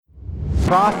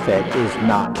profit is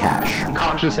not cash. You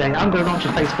can't just say, I'm going to launch a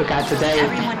Facebook ad today.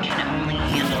 Everyone can only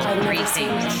handle three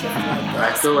things.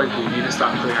 I feel like we need to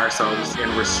stop putting ourselves in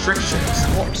restrictions.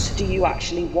 What do you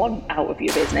actually want out of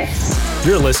your business?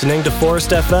 You're listening to Forest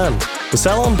FM, the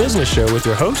Salon Business Show with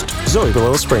your host, Zoe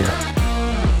Galil-Springer.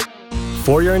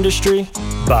 For your industry,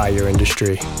 by your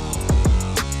industry.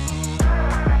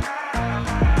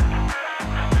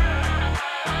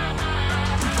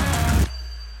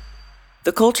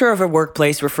 The culture of a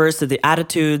workplace refers to the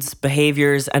attitudes,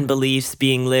 behaviors, and beliefs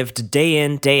being lived day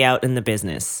in, day out in the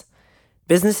business.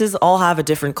 Businesses all have a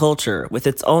different culture with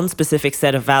its own specific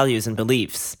set of values and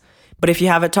beliefs. But if you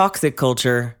have a toxic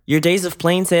culture, your days of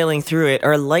plain sailing through it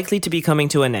are likely to be coming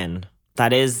to an end.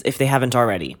 That is, if they haven't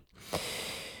already.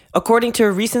 According to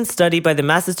a recent study by the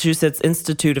Massachusetts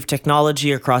Institute of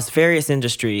Technology across various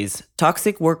industries,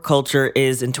 toxic work culture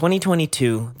is, in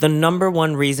 2022, the number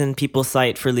one reason people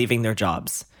cite for leaving their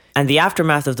jobs. And the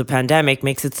aftermath of the pandemic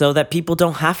makes it so that people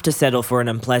don't have to settle for an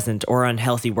unpleasant or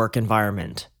unhealthy work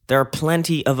environment. There are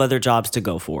plenty of other jobs to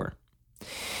go for.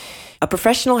 A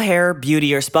professional hair,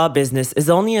 beauty, or spa business is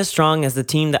only as strong as the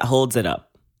team that holds it up.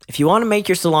 If you want to make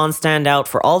your salon stand out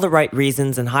for all the right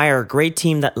reasons and hire a great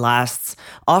team that lasts,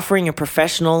 offering a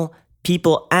professional,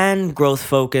 people, and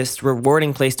growth-focused,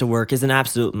 rewarding place to work is an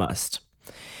absolute must.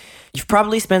 You've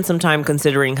probably spent some time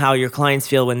considering how your clients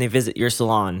feel when they visit your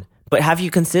salon, but have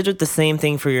you considered the same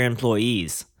thing for your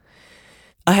employees?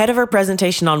 Ahead of our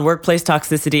presentation on workplace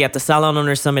toxicity at the Salon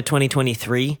Owners Summit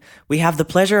 2023, we have the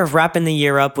pleasure of wrapping the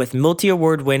year up with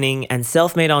multi-award winning and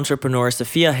self-made entrepreneur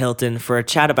Sophia Hilton for a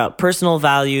chat about personal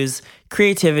values,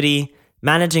 creativity,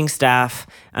 managing staff,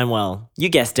 and well, you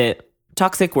guessed it,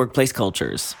 toxic workplace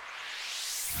cultures.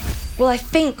 Well, I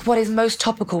think what is most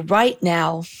topical right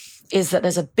now is that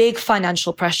there's a big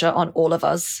financial pressure on all of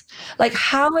us. Like,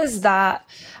 how is that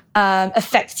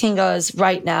affecting us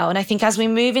right now? And I think as we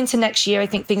move into next year, I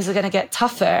think things are going to get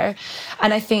tougher.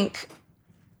 And I think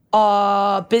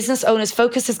our business owners'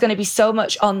 focus is going to be so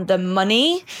much on the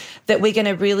money that we're going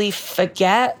to really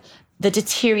forget the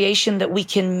deterioration that we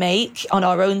can make on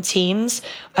our own teams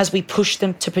as we push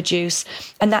them to produce.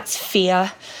 And that's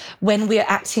fear. When we're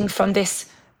acting from this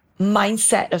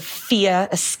mindset of fear,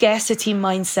 a scarcity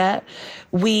mindset,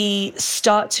 we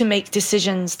start to make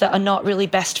decisions that are not really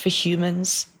best for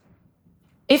humans.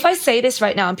 If I say this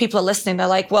right now and people are listening, they're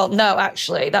like, well, no,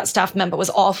 actually, that staff member was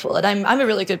awful and I'm a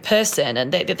really good person.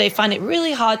 And they find it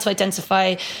really hard to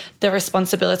identify the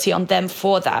responsibility on them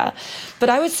for that. But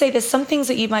I would say there's some things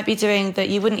that you might be doing that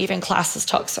you wouldn't even class as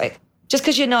toxic. Just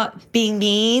because you're not being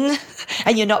mean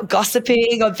and you're not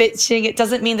gossiping or bitching, it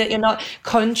doesn't mean that you're not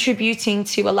contributing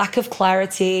to a lack of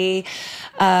clarity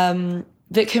that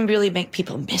can really make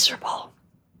people miserable.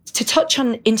 To touch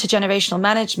on intergenerational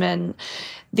management,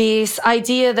 this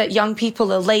idea that young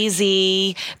people are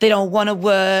lazy, they don't want to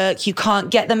work, you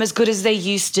can't get them as good as they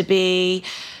used to be,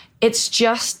 it's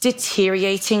just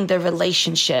deteriorating the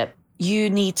relationship. You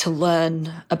need to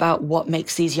learn about what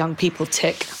makes these young people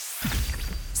tick.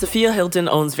 Sophia Hilton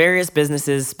owns various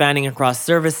businesses spanning across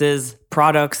services,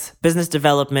 products, business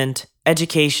development,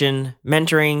 education,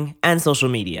 mentoring, and social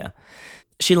media.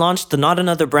 She launched the Not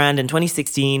Another brand in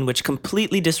 2016, which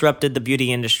completely disrupted the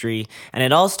beauty industry, and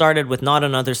it all started with Not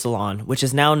Another Salon, which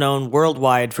is now known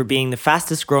worldwide for being the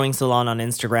fastest growing salon on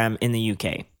Instagram in the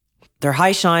UK. Their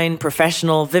high shine,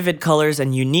 professional, vivid colors,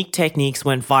 and unique techniques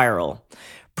went viral.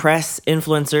 Press,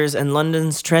 influencers, and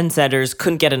London's trendsetters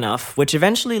couldn't get enough, which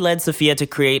eventually led Sophia to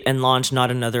create and launch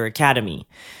Not Another Academy.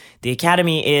 The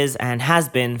Academy is and has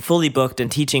been fully booked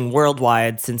and teaching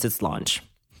worldwide since its launch.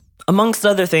 Amongst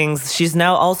other things, she's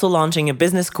now also launching a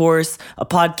business course, a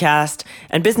podcast,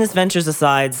 and business ventures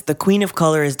aside, the Queen of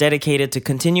Color is dedicated to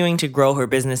continuing to grow her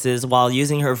businesses while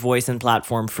using her voice and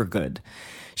platform for good.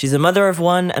 She's a mother of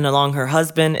one, and along her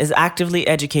husband, is actively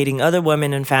educating other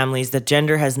women and families that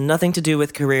gender has nothing to do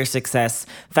with career success,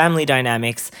 family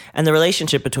dynamics, and the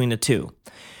relationship between the two.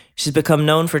 She's become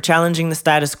known for challenging the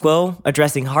status quo,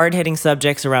 addressing hard-hitting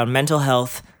subjects around mental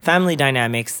health, family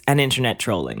dynamics, and internet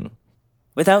trolling.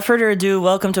 Without further ado,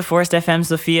 welcome to Forest FM,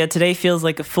 Sophia. Today feels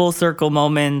like a full circle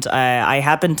moment. I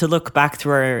happened to look back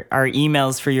through our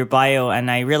emails for your bio,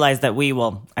 and I realized that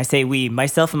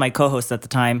myself and my co-host at the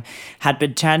time, had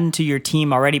been chatting to your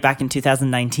team already back in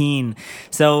 2019.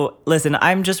 So listen,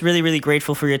 I'm just really, really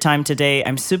grateful for your time today.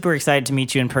 I'm super excited to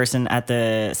meet you in person at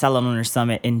the Salon Owners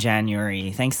Summit in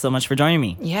January. Thanks so much for joining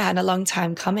me. Yeah, and a long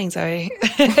time coming, Zoe.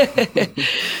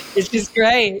 It's just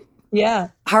great. Yeah.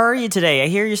 How are you today? I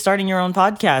hear you're starting your own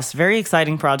podcast. Very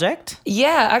exciting project.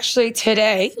 Yeah, actually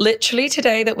literally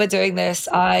today that we're doing this,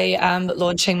 I am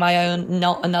launching my own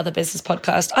Not Another Business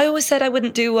podcast. I always said I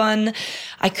wouldn't do one.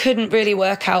 I couldn't really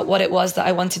work out what it was that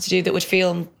I wanted to do that would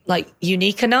feel like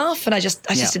unique enough. And I just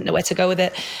didn't know where to go with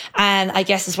it. And I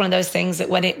guess it's one of those things that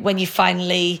when you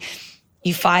finally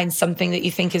you find something that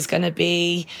you think is going to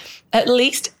be at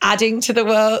least adding to the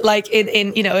world, like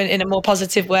in a more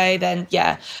positive way, then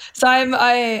yeah. So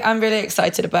I'm really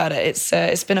excited about it.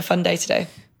 It's been a fun day today.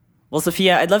 Well,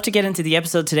 Sophia, I'd love to get into the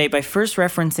episode today by first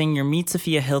referencing your Meet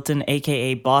Sophia Hilton,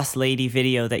 aka Boss Lady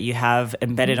video that you have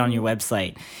embedded on your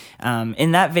website.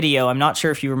 In that video, I'm not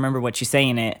sure if you remember what you say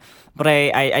in it, but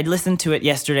I listened to it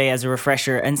yesterday as a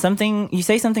refresher, and you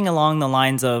say something along the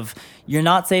lines of, you're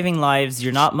not saving lives,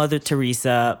 you're not Mother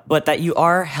Teresa, but that you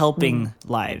are helping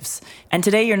lives. And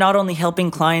today you're not only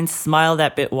helping clients smile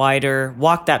that bit wider,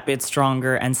 walk that bit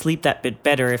stronger, and sleep that bit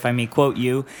better, if I may quote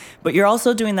you, but you're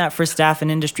also doing that for staff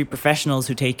and industry professionals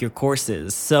who take your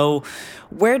courses. So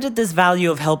where did this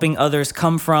value of helping others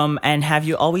come from, and have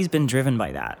you always been driven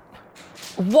by that?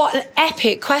 What an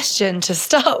epic question to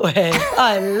start with.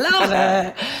 I love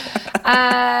it.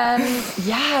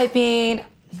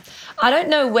 I don't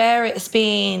know where it's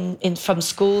been from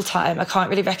school time. I can't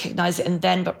really recognize it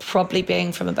then, but probably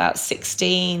being from about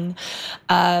 16,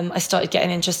 I started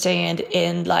getting interested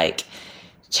in like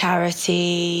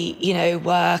charity,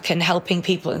 work and helping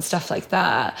people and stuff like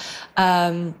that.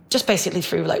 Just basically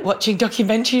through like watching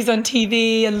documentaries on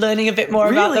TV and learning a bit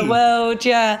more about the world.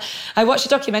 Yeah. I watched a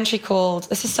documentary called,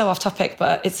 this is so off topic,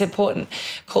 but it's important,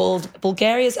 called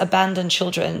Bulgaria's Abandoned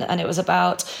Children. And it was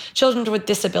about children with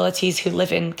disabilities who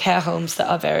live in care homes that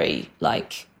are very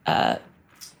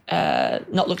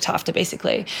not looked after,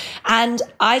 basically. And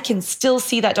I can still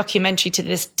see that documentary to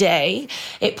this day.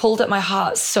 It pulled at my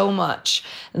heart so much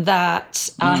that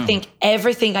I think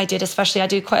everything I did, especially I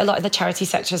do quite a lot in the charity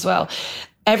sector as well,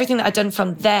 everything that I'd done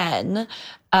from then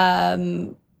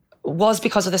was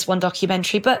because of this one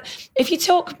documentary. But if you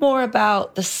talk more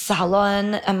about the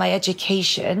salon and my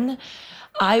education,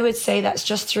 I would say that's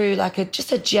just through like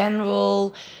just a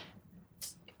general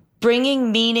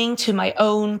bringing meaning to my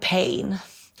own pain.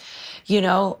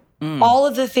 All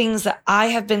of the things that I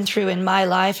have been through in my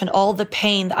life and all the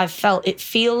pain that I've felt, it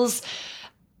feels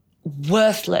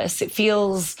worthless. It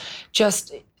feels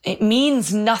it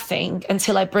means nothing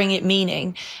until I bring it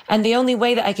meaning. And the only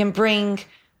way that I can bring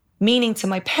meaning to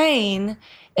my pain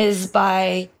is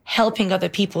by helping other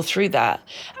people through that.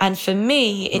 And for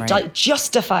me, it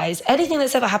justifies anything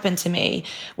that's ever happened to me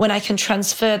when I can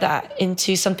transfer that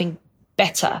into something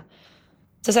better.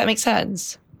 Does that make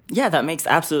sense? Yeah, that makes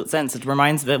absolute sense. It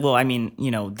reminds me,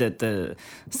 the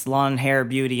salon hair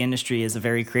beauty industry is a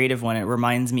very creative one. It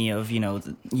reminds me of,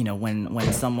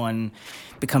 when someone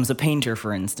becomes a painter,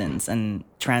 for instance, and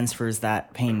transfers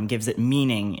that pain, gives it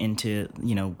meaning into,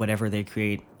 whatever they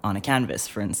create on a canvas,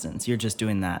 for instance. You're just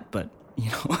doing that, but,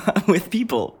 with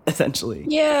people, essentially.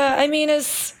 Yeah, I mean,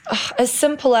 as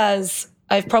simple as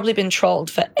I've probably been trolled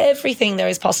for everything there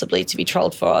is possibly to be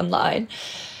trolled for online.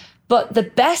 But the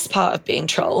best part of being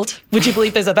trolled, would you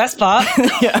believe there's a best part?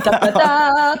 Yeah.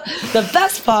 The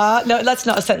best part, no, that's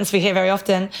not a sentence we hear very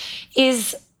often,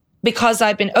 is because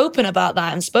I've been open about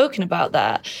that and spoken about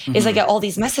that, is I get all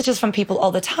these messages from people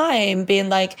all the time being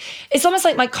like, it's almost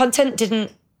like my content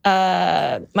didn't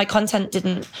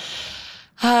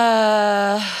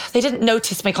they didn't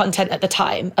notice my content at the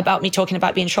time about me talking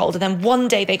about being trolled. And then one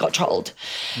day they got trolled.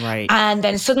 Right. And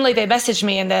then suddenly they messaged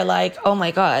me and they're like, oh my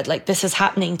God, like this is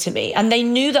happening to me. And they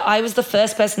knew that I was the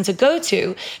first person to go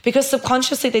to because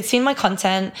subconsciously they'd seen my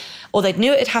content or they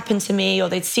knew it had happened to me or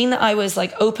they'd seen that I was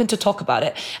like open to talk about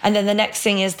it. And then the next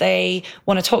thing is they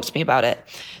want to talk to me about it.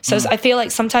 So I feel like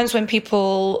sometimes when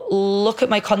people look at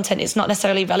my content, it's not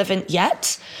necessarily relevant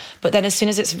yet, but then as soon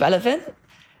as it's relevant,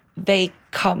 they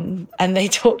come and they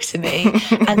talk to me.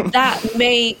 And that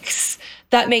makes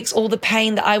all the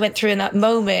pain that I went through in that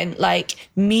moment like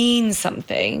mean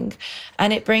something.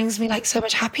 And it brings me like so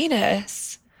much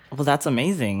happiness. Well, that's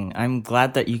amazing. I'm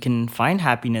glad that you can find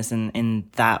happiness in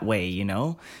that way,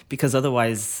 because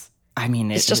otherwise, I mean,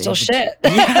 it's just all shit.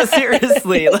 Yeah,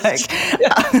 seriously. Like,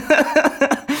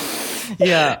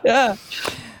 yeah.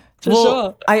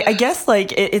 Sure. I guess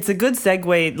like it's a good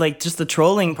segue, like just the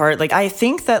trolling part. Like I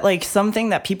think that like something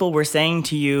that people were saying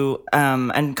to you,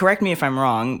 and correct me if I'm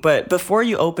wrong, but before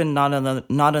you opened Not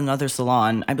Another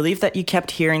Salon, I believe that you kept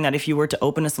hearing that if you were to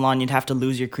open a salon, you'd have to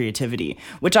lose your creativity,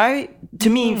 which to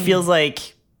me feels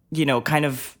like, kind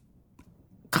of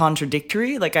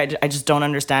contradictory. Like I just don't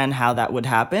understand how that would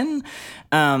happen,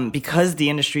 because the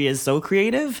industry is so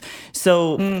creative.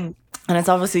 So And it's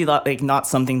obviously like not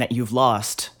something that you've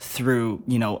lost through,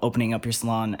 opening up your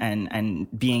salon and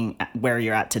being where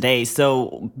you're at today.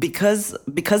 So because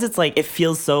it's like, it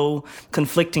feels so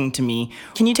conflicting to me,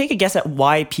 can you take a guess at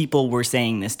why people were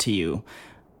saying this to you?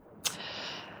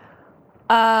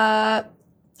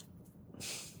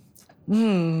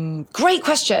 Great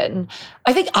question.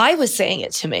 I think I was saying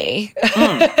it to me.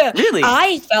 Really?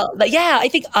 I felt that. Yeah, I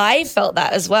think I felt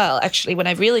that as well, actually, when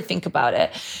I really think about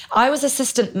it. I was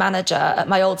assistant manager at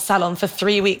my old salon for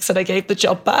 3 weeks and I gave the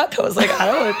job back. I was like, I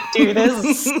don't want to do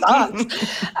this. It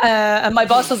sucks. And my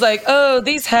boss was like, oh,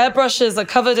 these hairbrushes are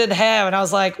covered in hair. And I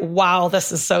was like, wow,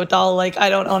 this is so dull. Like, I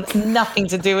don't want nothing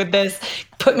to do with this.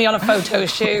 Put me on a photo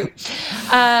shoot.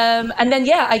 And then,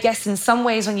 yeah, I guess in some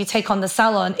ways when you take on the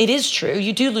salon, it is true.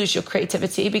 You do lose your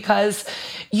creativity because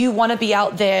you want to be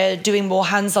out there doing more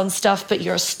hands-on stuff, but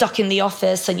you're stuck in the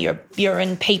office and you're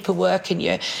in paperwork and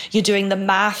you're doing the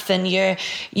math and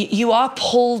you are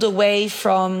pulled away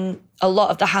from a lot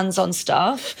of the hands-on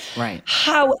stuff. Right.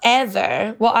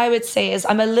 However, what I would say is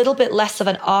I'm a little bit less of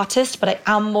an artist, but I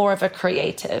am more of a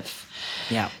creative.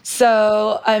 Yeah.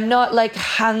 So I'm not like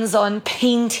hands-on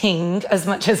painting as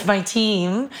much as my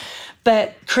team,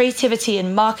 but creativity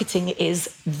in marketing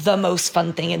is the most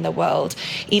fun thing in the world.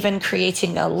 Even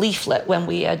creating a leaflet when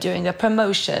we are doing a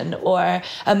promotion or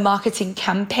a marketing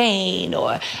campaign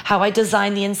or how I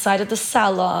design the inside of the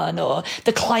salon or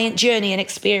the client journey and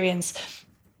experience.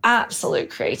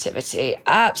 Absolute creativity,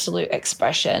 absolute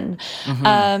expression.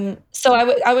 So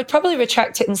I would probably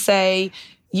retract it and say,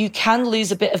 you can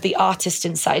lose a bit of the artist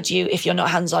inside you if you're not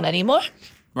hands-on anymore.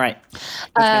 Right. Which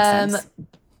makes sense.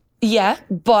 Yeah,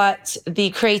 but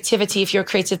the creativity, if you're a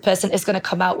creative person, is going to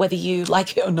come out whether you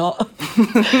like it or not.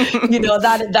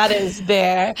 That is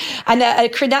there. And a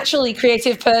naturally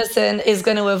creative person is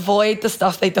going to avoid the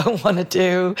stuff they don't want to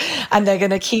do, and they're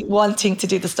going to keep wanting to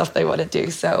do the stuff they want to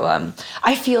do. So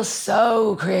I feel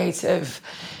so creative.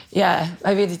 Yeah,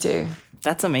 I really do.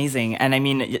 That's amazing. And I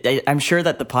mean, I'm sure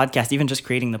that the podcast, even just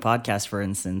creating the podcast, for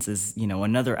instance, is,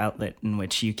 another outlet in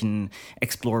which you can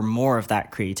explore more of that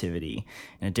creativity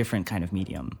in a different kind of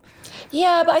medium.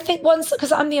 Yeah, but I think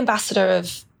because I'm the ambassador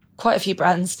of quite a few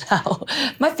brands now.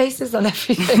 My face is on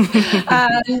everything.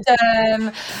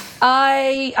 And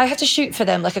I have to shoot for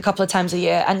them like a couple of times a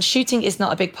year. And shooting is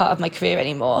not a big part of my career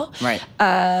anymore. Right.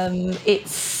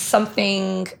 It's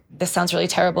something... This sounds really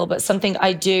terrible, but something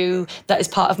I do that is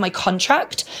part of my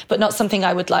contract, but not something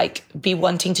I would be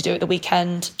wanting to do at the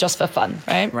weekend just for fun,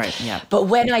 right? Right, yeah. But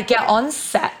when I get on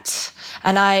set,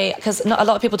 because not a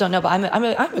lot of people don't know, but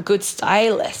I'm a good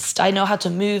stylist. I know how to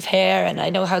move hair and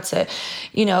I know how to,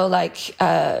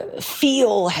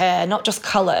 feel hair, not just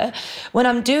color. When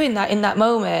I'm doing that in that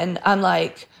moment, I'm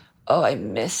like, oh, I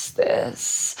miss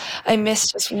this. I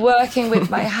miss just working with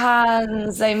my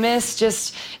hands. I miss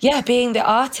just, being the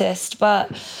artist. But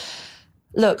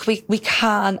look, we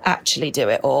can't actually do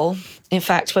it all. In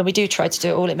fact, when we do try to do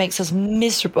it all, it makes us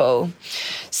miserable.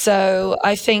 So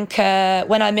I think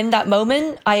when I'm in that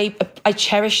moment, I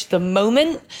cherish the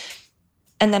moment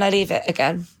and then I leave it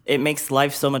again. It makes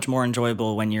life so much more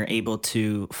enjoyable when you're able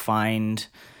to find,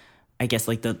 I guess,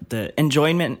 like the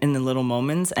enjoyment in the little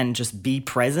moments and just be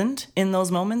present in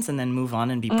those moments and then move on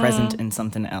and be present in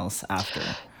something else after.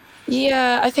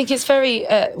 Yeah, I think it's very,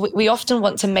 we often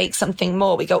want to make something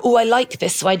more. We go, oh, I like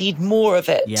this, so I need more of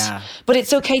it. Yeah. But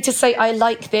it's okay to say, I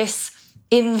like this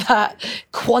in that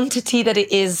quantity that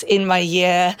it is in my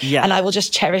year. Yeah. And I will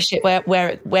just cherish it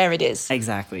where it is.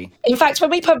 Exactly. In fact, when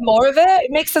we put more of it,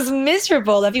 it makes us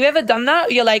miserable. Have you ever done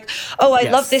that? You're like, oh, I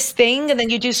love this thing. And then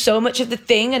you do so much of the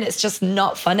thing and it's just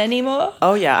not fun anymore.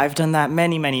 Oh, yeah. I've done that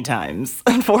many, many times,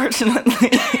 unfortunately.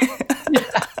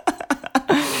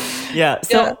 Yeah.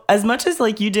 So as much as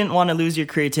you didn't want to lose your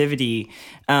creativity,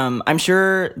 I'm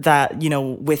sure that,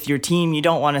 with your team, you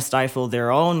don't want to stifle their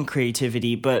own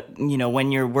creativity. But,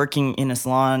 when you're working in a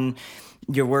salon,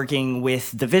 you're working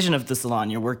with the vision of the salon.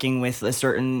 You're working with a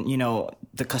certain,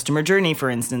 the customer journey, for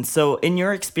instance. So in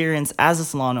your experience as a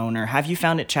salon owner, have you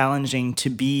found it challenging to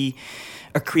be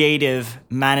a creative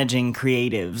managing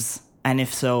creatives? And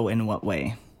if so, in what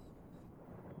way?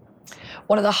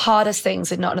 One of the hardest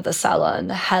things in Not Another Salon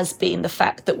has been the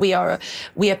fact that we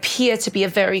appear to be a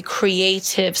very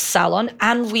creative salon,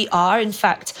 and we are. In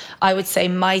fact, I would say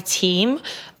my team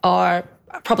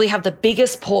probably have the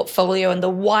biggest portfolio and the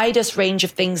widest range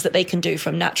of things that they can do,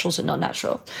 from natural to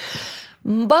non-natural.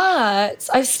 But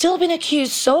I've still been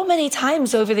accused so many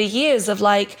times over the years of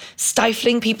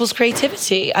stifling people's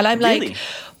creativity, and I'm really? like,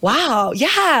 wow,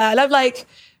 yeah, and I'm like,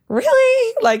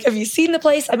 really? Like, have you seen the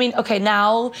place? I mean, okay,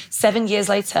 now 7 years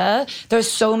later, there's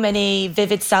so many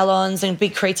Vivid salons and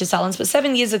big creative salons, but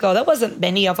 7 years ago, there wasn't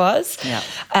many of us. Yeah.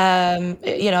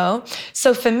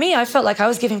 So for me, I felt like I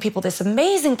was giving people this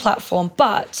amazing platform,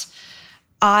 but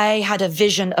I had a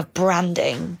vision of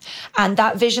branding, and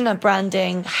that vision of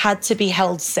branding had to be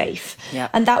held safe. Yeah.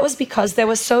 And that was because there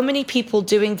were so many people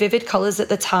doing Vivid colors at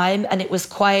the time, and it was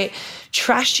quite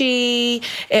trashy.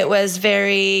 It was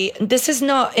this is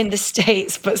not in the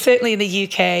States, but certainly in the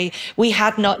UK, we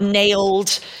had not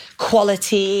nailed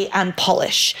quality and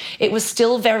polish. It was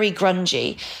still very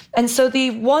grungy. And so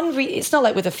it's not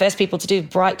like we're the first people to do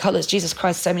bright colors. Jesus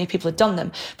Christ, so many people had done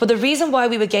them. But the reason why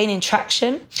we were gaining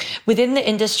traction within the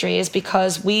industry is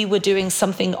because we were doing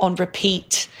something on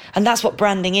repeat. And that's what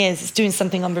branding is. It's doing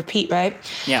something on repeat, right?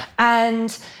 Yeah.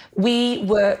 And we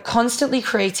were constantly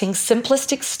creating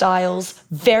simplistic styles,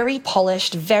 very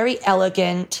polished, very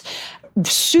elegant,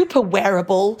 super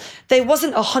wearable. There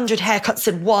wasn't 100 haircuts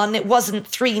in one. It wasn't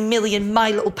 3 million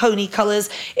My Little Pony colors.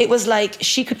 It was like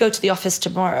she could go to the office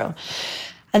tomorrow.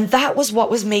 And that was what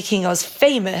was making us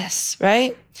famous,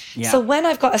 right? Yeah. So when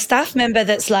I've got a staff member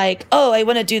that's like, oh, I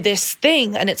want to do this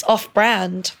thing and it's off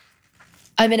brand,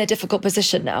 I'm in a difficult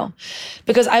position now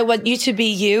because I want you to be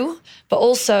you. But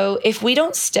also, if we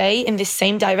don't stay in this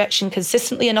same direction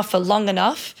consistently enough for long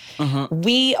enough,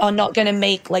 we are not going to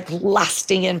make like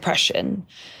lasting impression.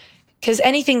 Because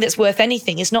anything that's worth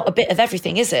anything is not a bit of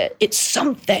everything, is it? It's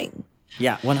something.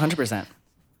 Yeah, 100%.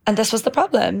 And this was the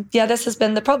problem. Yeah, this has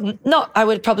been the problem. Not, I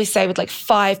would probably say with like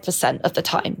 5% of the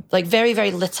time, like very,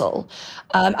 very little.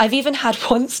 I've even had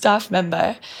one staff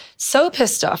member so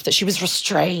pissed off that she was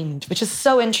restrained, which is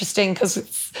so interesting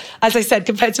because, as I said,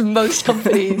 compared to most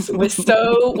companies, we're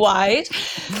so wide.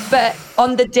 But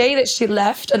on the day that she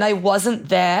left and I wasn't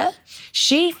there,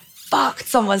 she fucked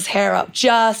someone's hair up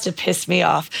just to piss me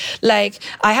off. Like,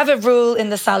 I have a rule in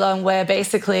the salon where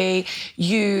basically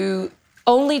you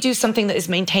only do something that is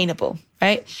maintainable,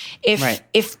 right?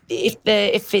 If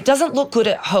it doesn't look good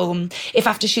at home, if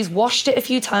after she's washed it a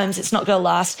few times, it's not going to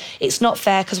last, it's not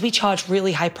fair because we charge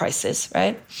really high prices,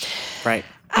 right? Right.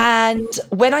 And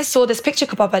when I saw this picture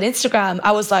come up on Instagram,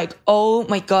 I was like, oh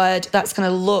my God, that's going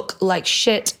to look like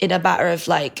shit in a matter of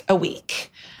like a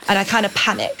week. And I kind of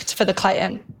panicked for the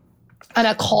client. And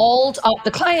I called up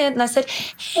the client and I said,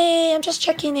 hey, I'm just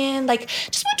checking in, like,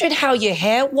 just wondering how your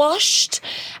hair washed.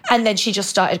 And then she just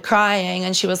started crying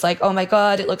and she was like, oh my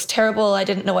God, it looks terrible. I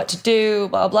didn't know what to do,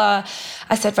 blah, blah.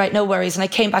 I said, right, no worries. And I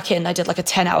came back in, I did like a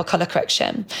 10-hour color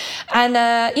correction. And,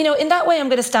 in that way, I'm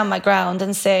going to stand my ground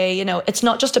and say, it's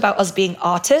not just about us being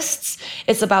artists.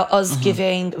 It's about us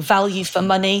giving value for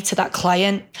money to that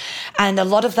client. And a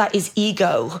lot of that is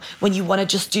ego when you want to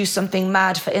just do something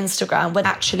mad for Instagram when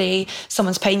actually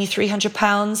someone's paying you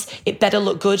 £300, it better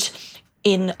look good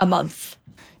in a month.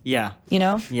 Yeah.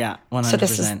 Yeah, 100%. So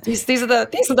these are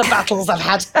the battles I've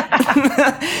had.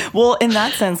 Well, in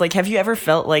that sense, like, have you ever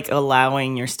felt like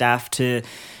allowing your staff to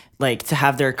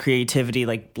have their creativity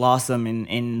like blossom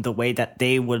in the way that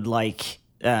they would like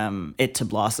it to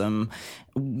blossom?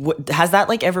 Has that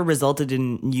like ever resulted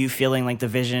in you feeling like the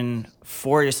vision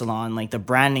for your salon, like the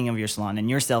branding of your salon and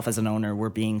yourself as an owner were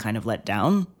being kind of let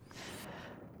down?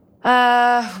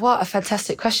 What a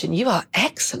fantastic question. You are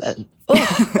excellent. Oh,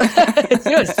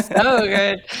 you're so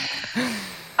good.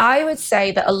 I would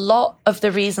say that a lot of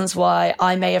the reasons why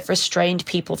I may have restrained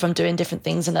people from doing different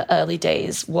things in the early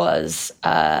days was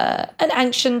an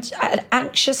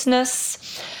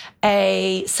anxiousness,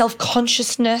 a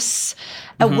self-consciousness,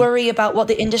 a worry about what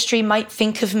the industry might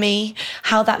think of me,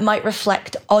 how that might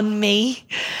reflect on me.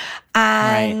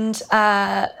 And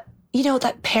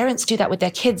that parents do that with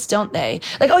their kids, don't they?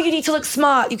 Like, oh, you need to look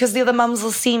smart because the other mums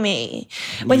will see me.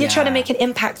 When you're trying to make an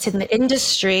impact in the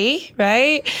industry,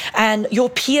 right? And your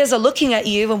peers are looking at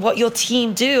you and what your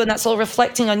team do, and that's all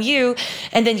reflecting on you.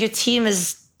 And then your team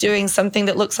is doing something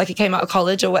that looks like it came out of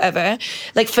college or whatever.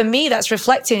 Like, for me, that's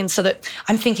reflecting so that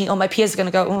I'm thinking, oh, my peers are going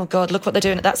to go, oh God, look what they're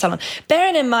doing at that salon.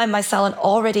 Bearing in mind, my salon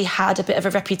already had a bit of a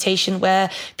reputation where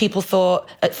people thought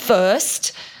at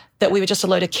first that we were just a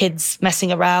load of kids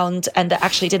messing around and that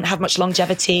actually didn't have much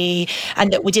longevity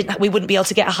and that we wouldn't be able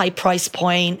to get a high price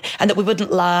point and that we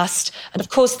wouldn't last. And of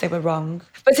course they were wrong.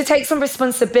 But to take some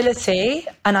responsibility,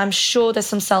 and I'm sure there's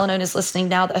some salon owners listening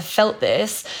now that have felt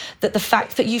this, that the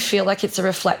fact that you feel like it's a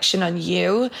reflection on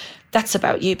you, that's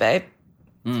about you, babe.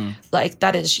 Like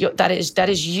that is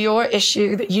your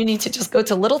issue that you need to just go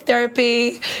to a little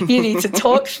therapy. You need to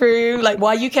talk through like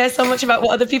why you care so much about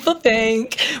what other people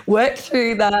think, work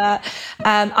through that.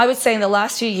 I would say in the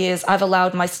last few years, I've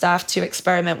allowed my staff to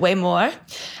experiment way more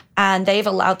And they've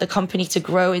allowed the company to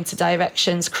grow into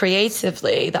directions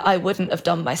creatively that I wouldn't have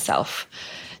done myself.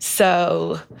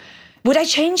 So would I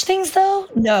change things though?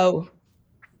 No.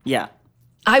 Yeah.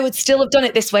 I would still have done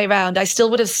it this way around. I still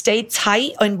would have stayed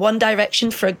tight in one direction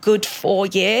for a good 4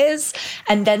 years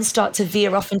and then start to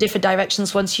veer off in different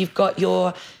directions once you've got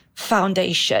your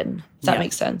foundation. Does that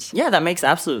make sense? Yeah, that makes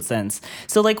absolute sense.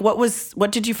 So like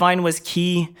what did you find was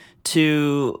key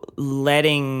to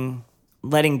letting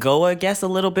go, I guess, a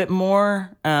little bit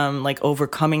more? Like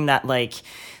overcoming that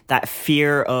that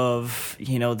fear of,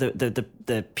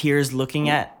 the peers looking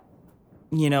at,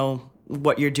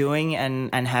 what you're doing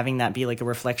and having that be like a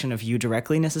reflection of you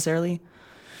directly necessarily?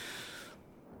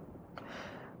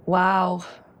 Wow.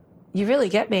 You really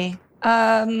get me.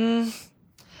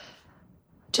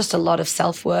 Just a lot of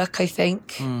self-work, I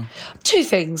think. 2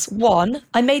 things. 1,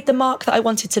 I made the mark that I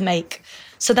wanted to make.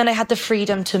 So then I had the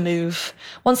freedom to move.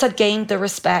 Once I'd gained the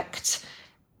respect,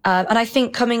 and I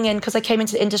think coming in, because I came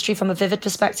into the industry from a Vivid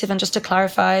perspective, and just to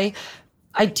clarify,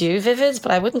 I do Vivids,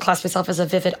 but I wouldn't class myself as a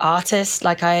Vivid artist.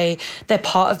 They're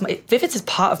part of my, Vivids is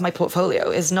part of my portfolio,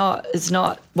 is not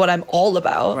what I'm all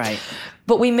about. Right.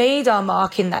 But we made our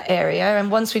mark in that area.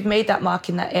 And once we've made that mark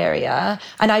in that area,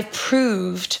 and I've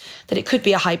proved that it could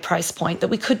be a high price point, that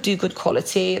we could do good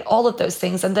quality, all of those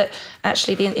things. And that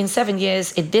actually in 7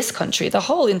 years in this country, the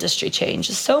whole industry changed.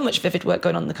 There's so much Vivid work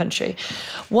going on in the country.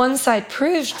 Once I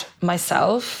proved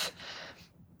myself,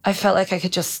 I felt like I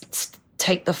could just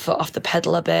take the foot off the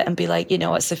pedal a bit and be like, you know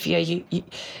what, Sophia,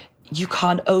 you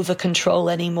can't over control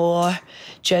anymore.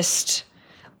 Just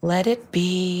let it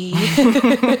be.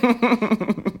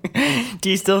 Do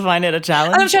you still find it a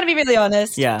challenge? I'm trying to be really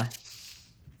honest. Yeah.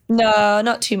 No,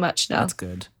 not too much, no. That's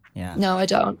good. Yeah. No, I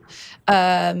don't.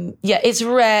 It's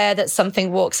rare that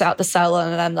something walks out the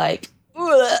salon and I'm like,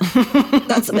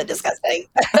 that's a bit disgusting.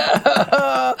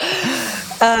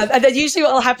 And then usually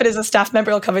what will happen is a staff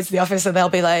member will come into the office and they'll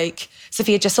be like,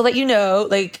 Sophia, just to let you know,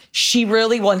 like, she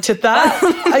really wanted that.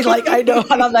 I know.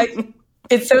 And I'm like,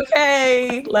 it's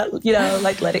okay. Let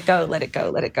it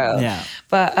go. Yeah.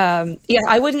 But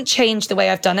I wouldn't change the way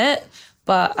I've done it,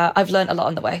 but I've learned a lot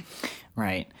on the way.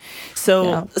 Right.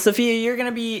 So, Sophia, you're going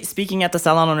to be speaking at the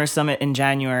Salon Owners Summit in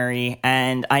January,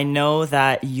 and I know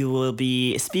that you will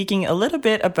be speaking a little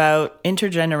bit about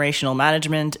intergenerational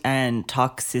management and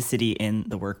toxicity in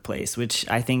the workplace, which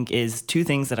I think is 2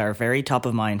 things that are very top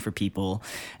of mind for people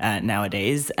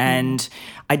nowadays. And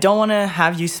I don't want to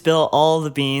have you spill all the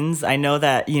beans. I know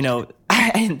that,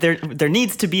 there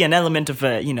needs to be an element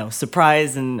of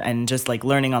surprise and just like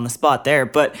learning on the spot there.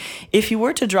 But if you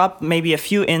were to drop maybe a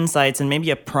few insights and maybe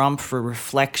a prompt for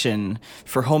reflection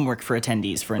for homework for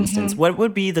attendees, for instance, what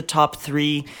would be the top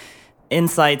 3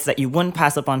 insights that you wouldn't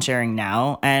pass up on sharing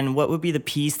now? And what would be the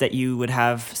piece that you would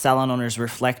have salon owners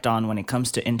reflect on when it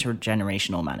comes to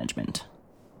intergenerational management?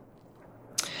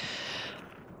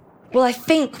 Well, I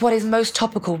think what is most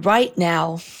topical right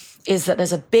now is that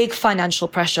there's a big financial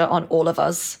pressure on all of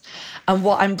us. And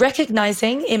what I'm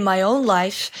recognizing in my own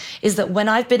life is that when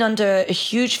I've been under a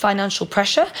huge financial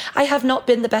pressure, I have not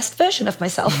been the best version of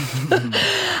myself.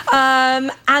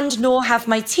 And nor have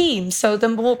my team. So the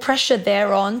more pressure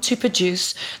they're on to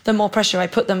produce, the more pressure I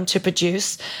put them to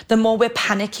produce, the more we're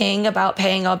panicking about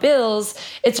paying our bills,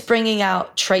 it's bringing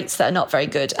out traits that are not very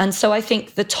good. And so I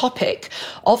think the topic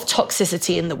of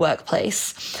toxicity in the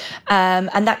workplace,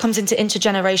 and that comes into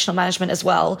intergenerational management as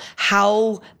well,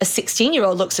 how a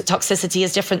 16-year-old looks at toxicity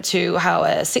is different to how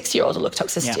a 60-year-old will look at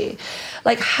toxicity. Yeah.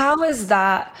 Like, how is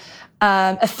that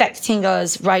affecting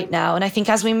us right now? And I think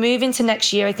as we move into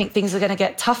next year, I think things are going to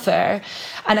get tougher.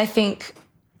 And I think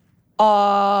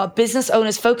our business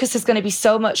owners' focus is going to be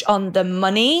so much on the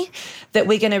money that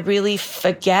we're going to really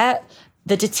forget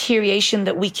the deterioration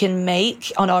that we can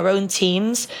make on our own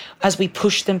teams as we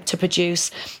push them to produce.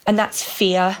 And that's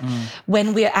fear.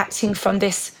 When we're acting from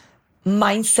this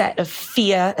mindset of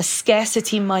fear, a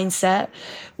scarcity mindset,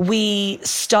 we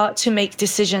start to make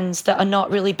decisions that are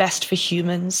not really best for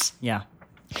humans. Yeah.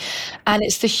 And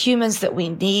it's the humans that we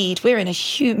need. We're in a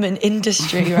human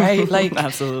industry, right? Like,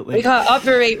 absolutely. We can't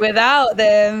operate without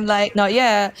them, like, not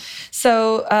yet.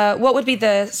 So what would be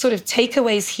the sort of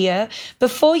takeaways here?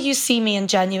 Before you see me in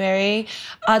January,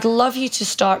 I'd love you to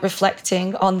start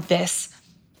reflecting on this.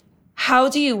 How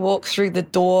do you walk through the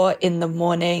door in the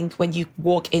morning when you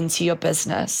walk into your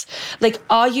business? Like,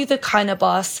 are you the kind of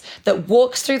boss that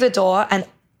walks through the door and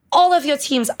all of your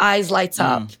team's eyes light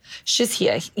up? She's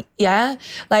here, yeah?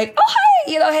 Like, oh,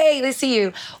 hey, hey, they see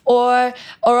you. Or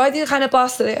are you the kind of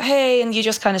boss that, hey, and you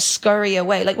just kind of scurry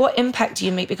away? Like, what impact do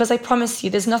you make? Because I promise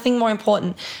you, there's nothing more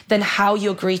important than how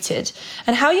you're greeted.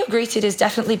 And how you're greeted is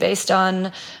definitely based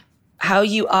on how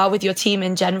you are with your team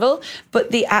in general,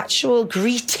 but the actual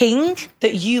greeting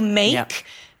that you make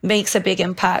makes a big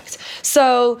impact.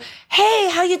 So, hey,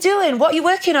 how you doing? What are you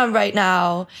working on right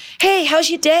now? Hey, how's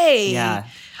your day? Yeah.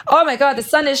 Oh my God, the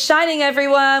sun is shining,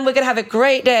 everyone. We're going to have a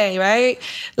great day, right?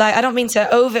 Like, I don't mean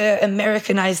to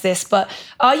over-Americanize this, but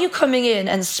are you coming in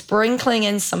and sprinkling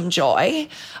in some joy?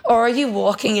 Or are you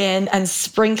walking in and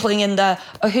sprinkling in the,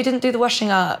 oh, who didn't do the washing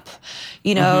up?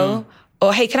 You know?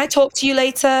 Or, hey, can I talk to you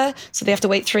later? So they have to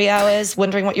wait 3 hours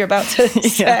wondering what you're about to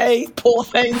say. Poor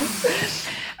thing.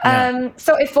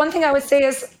 So if one thing I would say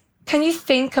is, can you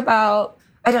think about,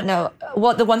 I don't know,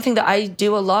 what the one thing that I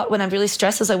do a lot when I'm really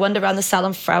stressed is I wander around the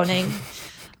salon frowning.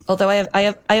 Although I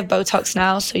have Botox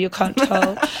now, so you can't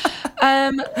tell.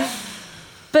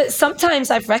 But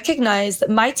sometimes I've recognized that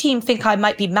my team think I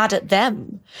might be mad at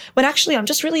them when actually I'm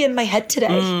just really in my head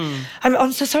today.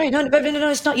 I'm so sorry. No,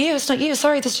 it's not you. It's not you.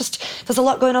 Sorry, there's a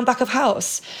lot going on back of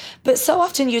house. But so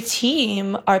often your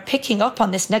team are picking up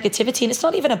on this negativity and it's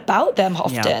not even about them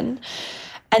often.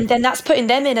 Yeah. And then that's putting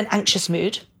them in an anxious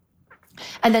mood.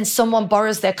 And then someone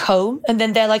borrows their comb and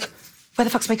then they're like, where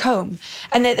the fuck's my comb?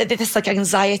 And then this like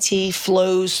anxiety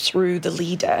flows through the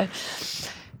leader.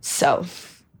 So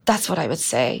that's what I would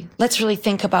say. Let's really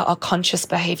think about our conscious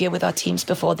behavior with our teams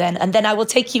before then. And then I will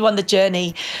take you on the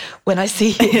journey when I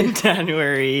see you. In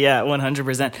January,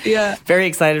 100%. Yeah. Very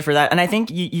excited for that. And I think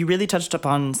you really touched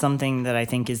upon something that I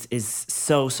think is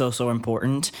so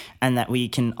important and that we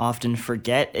can often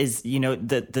forget is,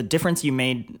 the difference you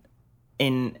made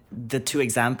in the two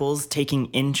examples, taking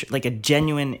like a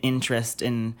genuine interest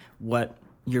in what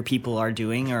your people are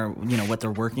doing or, what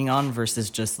they're working on versus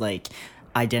just like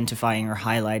identifying or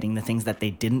highlighting the things that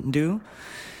they didn't do.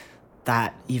 Just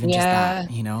that,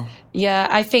 Yeah,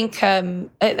 I think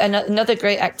another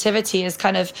great activity is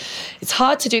it's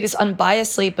hard to do this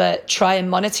unbiasedly, but try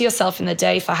and monitor yourself in the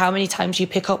day for how many times you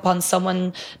pick up on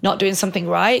someone not doing something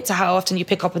right to how often you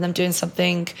pick up on them doing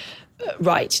something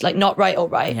right, like not right or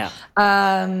right. Yeah.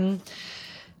 And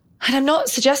I'm not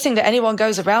suggesting that anyone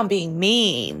goes around being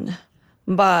mean,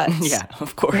 but yeah,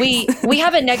 of course. we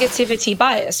have a negativity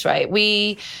bias, right?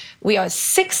 We are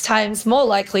 6 times more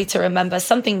likely to remember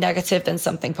something negative than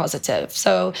something positive.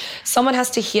 So someone has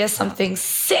to hear something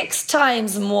 6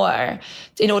 times more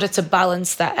in order to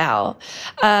balance that out.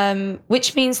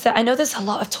 Which means that I know there's a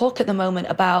lot of talk at the moment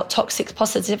about toxic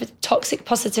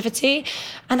positivity,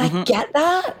 and I get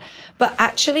that. But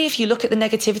actually, if you look at the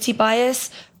negativity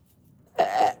bias,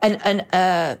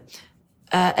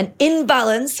 an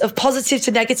imbalance of positive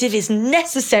to negative is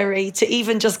necessary to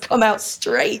even just come out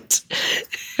straight,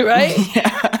 right?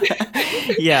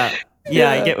 Yeah,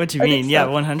 I get what you mean. Yeah,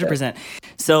 100%.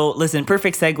 So listen,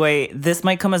 perfect segue. This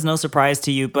might come as no surprise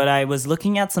to you, but I was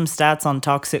looking at some stats on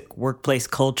toxic workplace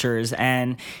cultures,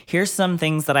 and here's some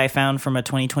things that I found from a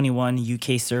 2021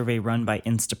 UK survey run by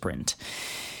Instaprint.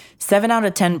 7 out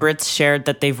of 10 Brits shared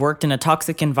that they've worked in a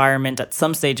toxic environment at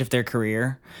some stage of their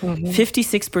career.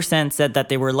 56% said that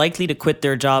they were likely to quit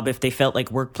their job if they felt like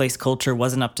workplace culture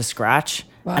wasn't up to scratch.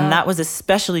 Wow. And that was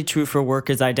especially true for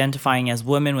workers identifying as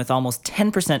women, with almost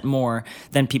 10% more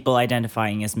than people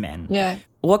identifying as men. Yeah.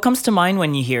 What comes to mind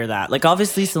when you hear that? Like,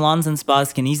 obviously, salons and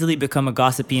spas can easily become a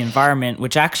gossipy environment,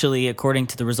 which actually, according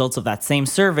to the results of that same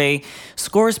survey,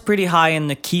 scores pretty high in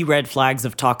the key red flags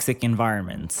of toxic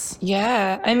environments.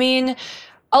 Yeah. I mean,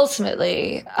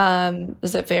 ultimately,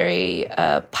 there's a very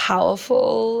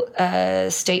powerful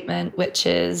statement, which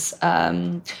is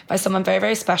by someone very,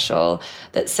 very special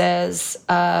that says,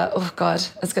 oh God,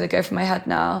 it's going to go from my head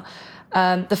now.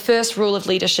 The first rule of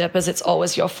leadership is it's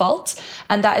always your fault.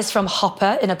 And that is from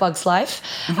Hopper in A Bug's Life.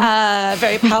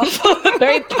 Very powerful,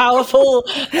 very powerful.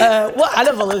 What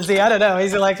animal is he? I don't know.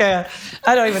 He's like I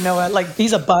don't even know what, like,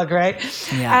 he's a bug, right?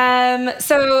 Yeah.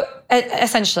 So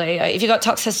essentially, if you've got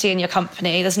toxicity in your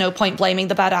company, there's no point blaming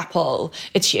the bad apple.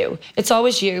 It's you. It's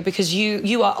always you, because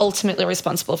you are ultimately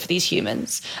responsible for these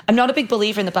humans. I'm not a big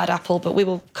believer in the bad apple, but we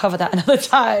will cover that another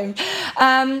time.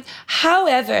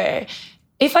 However,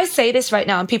 if I say this right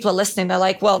now and people are listening, they're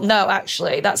like, well, no,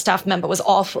 actually, that staff member was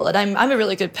awful and I'm a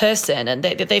really good person. And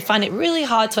they find it really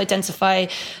hard to identify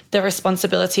the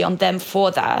responsibility on them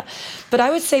for that. But I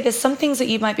would say there's some things that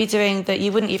you might be doing that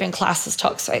you wouldn't even class as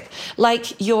toxic,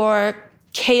 like your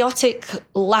chaotic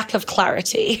lack of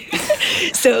clarity.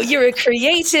 So you're a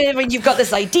creative and you've got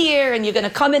this idea and you're going to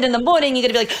come in the morning, you're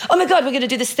going to be like, oh my God, we're going to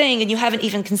do this thing. And you haven't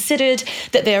even considered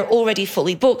that they're already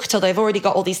fully booked or they've already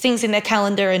got all these things in their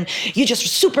calendar and you're just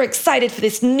super excited for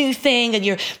this new thing and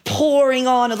you're pouring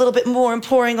on a little bit more and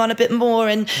pouring on a bit more.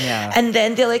 And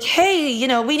then they're like, hey, you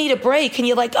know, we need a break. And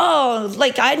you're like, oh,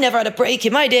 like I never had a break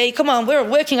in my day. Come on, we're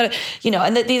working on it. You know,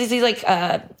 and these like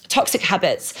toxic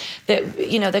habits that,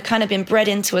 you know, they're kind of been bred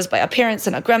into us by our parents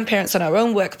and our grandparents and our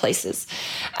own workplaces.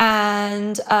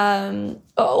 And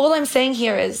all I'm saying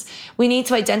here is we need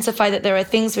to identify that there are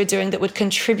things we're doing that would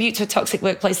contribute to a toxic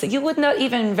workplace that you would not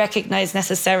even recognize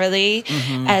necessarily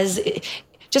as...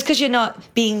 Just because you're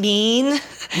not being mean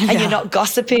and you're not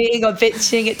gossiping or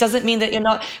bitching, it doesn't mean that you're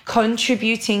not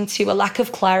contributing to a lack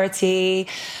of clarity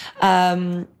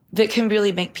that can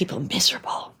really make people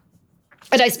miserable.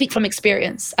 And I speak from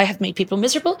experience. I have made people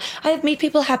miserable. I have made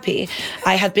people happy.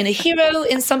 I have been a hero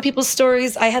in some people's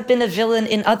stories. I have been a villain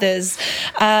in others.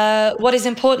 What is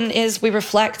important is we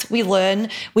reflect, we learn,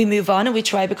 we move on, and we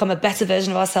try to become a better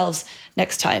version of ourselves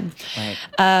next time. Right.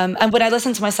 And when I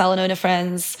listen to my salon owner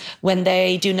friends, when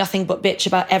they do nothing but bitch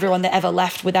about everyone that ever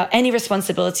left without any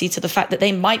responsibility to the fact that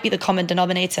they might be the common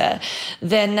denominator,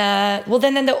 then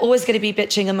they're always going to be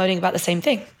bitching and moaning about the same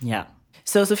thing. Yeah.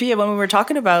 So, Sophia, when we were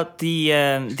talking about the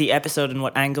episode and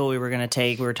what angle we were going to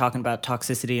take, we were talking about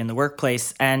toxicity in the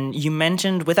workplace. And you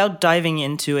mentioned, without diving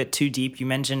into it too deep, you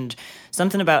mentioned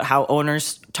something about how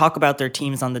owners talk about their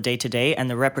teams on the day-to-day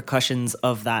and the repercussions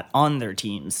of that on their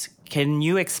teams. Can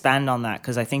you expand on that?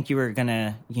 Because I think you were going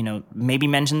to, you know, maybe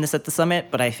mention this at the summit,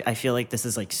 but I feel like this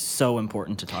is like so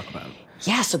important to talk about.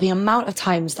 Yeah, so the amount of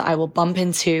times that I will bump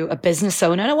into a business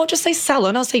owner, and I won't just say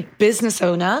salon, I'll say business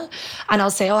owner, and I'll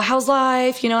say, oh, how's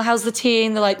life? You know, how's the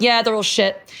team? They're like, yeah, they're all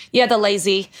shit. Yeah, they're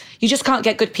lazy. You just can't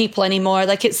get good people anymore.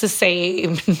 Like, it's the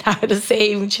same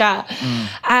chat.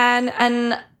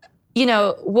 And you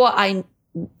know,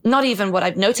 not even what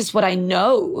I've noticed, what I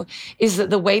know is that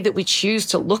the way that we choose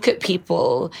to look at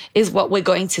people is what we're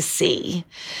going to see.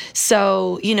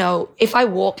 So, you know, if I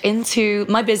walk into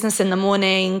my business in the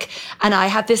morning and I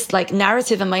have this like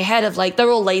narrative in my head of like, they're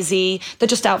all lazy, they're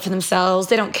just out for themselves,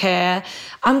 they don't care,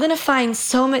 I'm going to find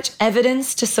so much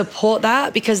evidence to support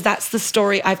that because that's the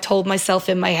story I've told myself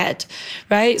in my head,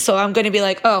 right? So I'm going to be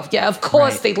like, oh yeah, of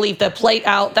course They'd leave their plate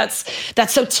out. That's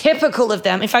so typical of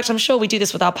them. In fact, I'm sure we do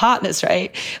this with our partners, right?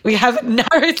 We have a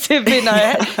narrative in our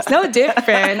head. It's no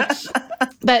different.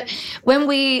 But when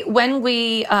we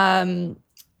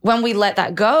let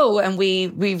that go and we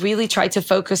really try to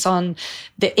focus on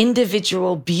the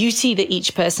individual beauty that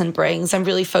each person brings and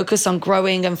really focus on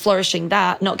growing and flourishing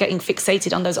that, not getting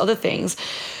fixated on those other things,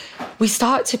 we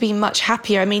start to be much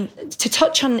happier. I mean, to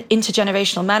touch on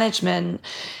intergenerational management,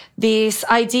 this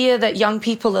idea that young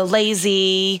people are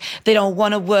lazy, they don't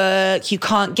want to work, you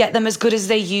can't get them as good as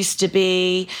they used to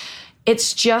be,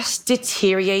 it's just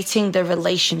deteriorating the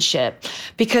relationship.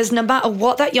 Because no matter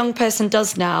what that young person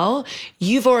does now,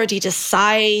 you've already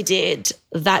decided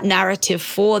that narrative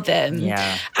for them.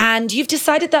 Yeah. And you've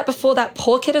decided that before that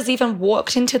poor kid has even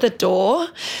walked into the door,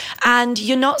 and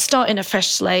you're not starting a fresh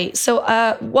slate. So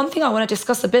one thing I want to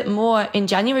discuss a bit more in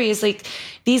January is like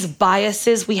these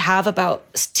biases we have about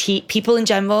people in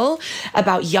general,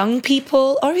 about young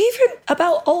people, or even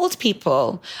about old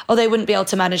people. Oh, they wouldn't be able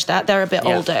to manage that. They're a bit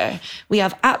older. We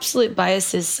have absolute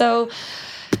biases. So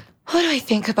what do I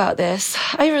think about this?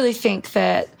 I really think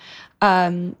that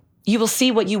you will see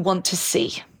what you want to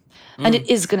see. And it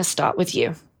is going to start with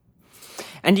you.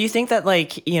 And do you think that,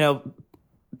 like, you know,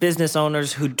 business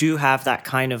owners who do have that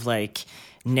kind of like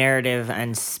narrative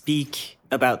and speak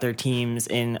about their teams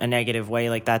in a negative way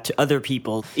like that to other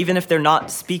people, even if they're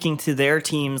not speaking to their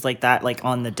teams like that, like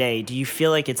on the day, do you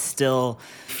feel like it's still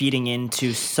feeding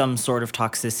into some sort of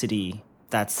toxicity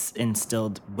that's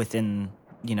instilled within,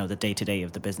 you know, the day-to-day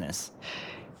of the business?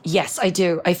 Yes, I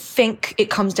do. I think it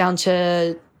comes down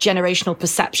to generational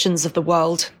perceptions of the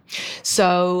world.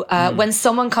 So when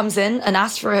someone comes in and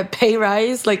asks for a pay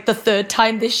rise, like the third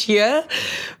time this year,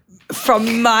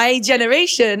 from my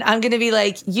generation, I'm going to be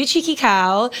like, you cheeky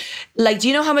cow. Like, do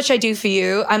you know how much I do for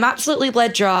you? I'm absolutely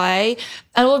bled dry.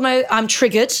 And I'm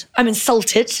triggered. I'm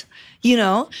insulted, you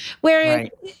know, where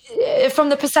from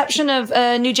the perception of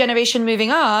a new generation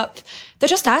moving up, they're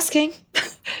just asking.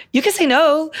 You can say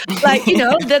no. Like, you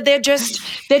know, that they're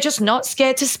just not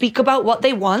scared to speak about what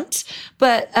they want.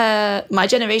 But my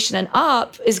generation and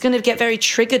up is going to get very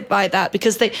triggered by that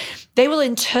because they will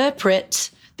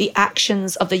interpret the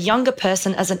actions of the younger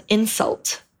person as an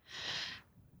insult.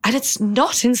 And it's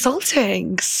not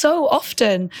insulting so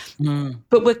often.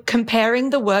 But we're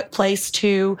comparing the workplace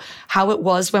to how it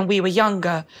was when we were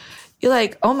younger. you're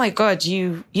like, oh my God,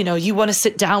 you want to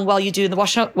sit down while you do the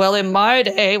washing up. Well, in my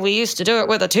day, we used to do it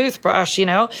with a toothbrush, and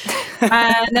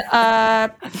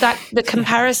that the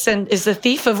comparison is the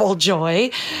thief of all joy.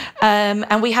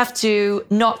 And we have to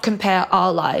not compare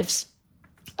our lives.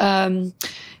 We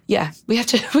have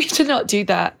to not do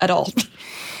that at all.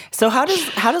 So how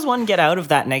does one get out of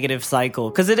that negative cycle?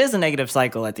 Because it is a negative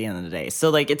cycle at the end of the day. So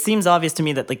like, it seems obvious to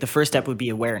me that like the first step would be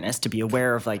awareness, to be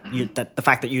aware of like that the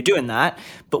fact that you're doing that.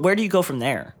 But where do you go from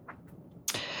there?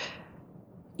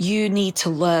 You need to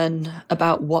learn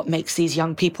about what makes these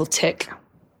young people tick,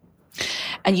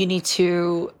 and you need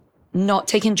to not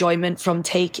take enjoyment from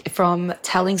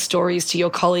telling stories to your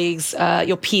colleagues,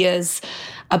 your peers,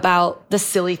 about the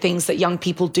silly things that young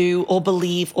people do or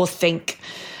believe or think.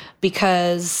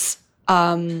 Because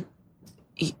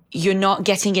you're not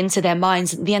getting into their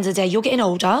minds. At the end of the day, you're getting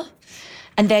older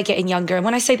and they're getting younger. And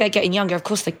when I say they're getting younger, of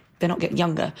course, they're not getting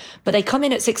younger. But they come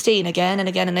in at 16 again and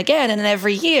again and again. And then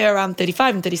every year I'm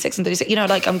 35 and 36 and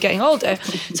 36. I'm getting older.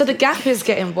 So the gap is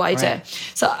getting wider.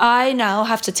 Right. So I now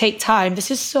have to take time.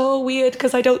 This is so weird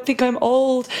because I don't think I'm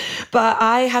old. But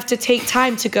I have to take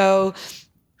time to go,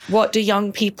 what do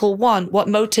young people want? What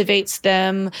motivates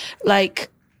them? Like,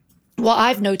 what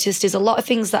I've noticed is a lot of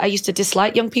things that I used to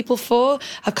dislike young people for,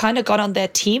 I've kind of got on their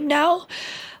team now.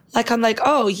 Like, I'm like,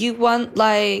 oh, you want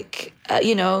like,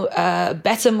 a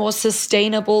better, more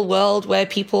sustainable world where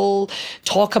people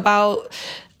talk about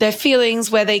their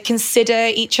feelings, where they consider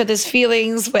each other's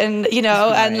feelings when, right.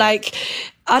 And like,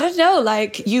 I don't know,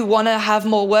 like you want to have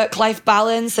more work-life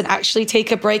balance and actually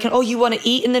take a break and, you want to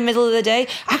eat in the middle of the day.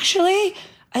 Actually,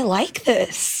 I like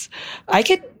this. I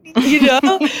could,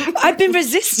 I've been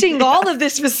resisting all of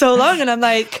this for so long. And I'm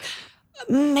like,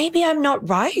 maybe I'm not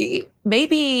right.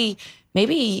 Maybe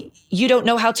you don't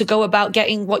know how to go about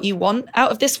getting what you want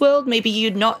out of this world. Maybe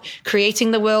you're not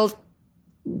creating the world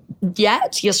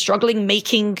yet. You're struggling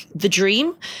making the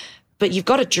dream, but you've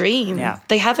got a dream. Yeah.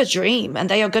 They have a dream and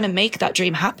they are going to make that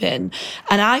dream happen.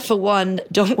 And I, for one,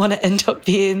 don't want to end up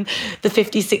being the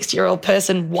 50, 60-year-old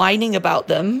person whining about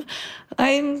them.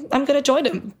 I'm going to join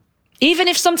them. Even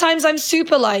if sometimes I'm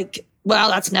super like, well,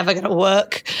 that's never going to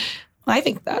work. I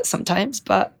think that sometimes,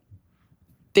 but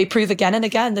they prove again and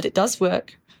again that it does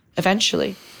work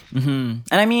eventually. Mm-hmm.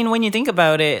 And I mean, when you think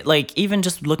about it, like even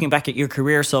just looking back at your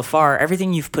career so far,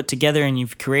 everything you've put together and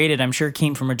you've created, I'm sure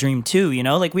came from a dream too,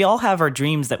 Like we all have our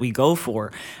dreams that we go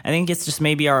for. I think it's just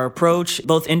maybe our approach,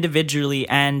 both individually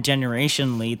and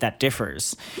generationally, that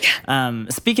differs.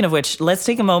 Speaking of which, let's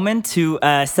take a moment to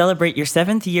celebrate your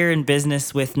 7th year in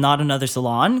business with Not Another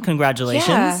Salon. Congratulations.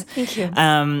 Yeah, thank you.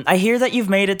 I hear that you've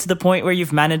made it to the point where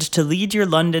you've managed to lead your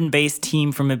London-based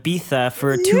team from Ibiza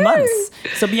for 2 months.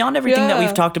 So beyond everything that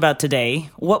we've talked about today,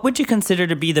 what would you consider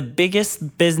to be the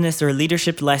biggest business or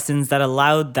leadership lessons that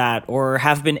allowed that or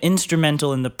have been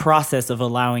instrumental in the process of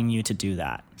allowing you to do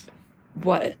that?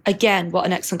 What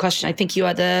an excellent question. I think you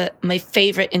are my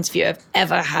favorite interview I've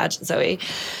ever had, Zoe.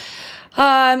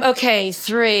 Okay,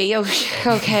 3.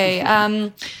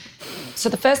 Okay. So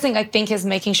the first thing I think is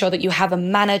making sure that you have a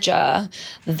manager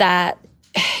that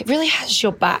really has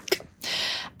your back.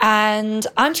 And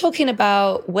I'm talking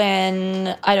about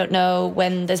when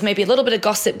there's maybe a little bit of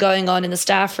gossip going on in the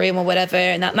staff room or whatever,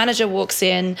 and that manager walks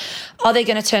in, are they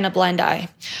going to turn a blind eye?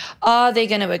 Are they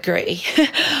going to agree?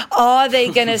 Are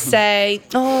they going to say,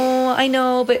 oh, I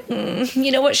know, but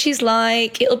you know what she's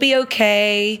like, it'll be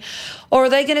okay? Or are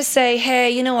they going to say, hey,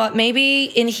 you know what, maybe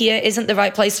in here isn't the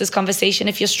right place for this conversation.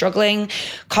 If you're struggling,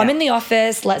 come in the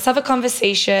office, let's have a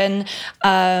conversation,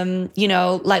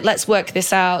 let's work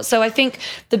this out. So I think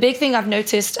the big thing I've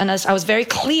noticed, and as I was very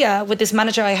clear with this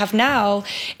manager I have now,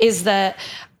 is that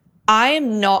I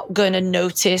am not going to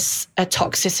notice a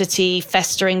toxicity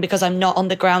festering because I'm not on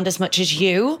the ground as much as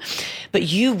you, but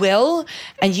you will,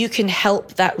 and you can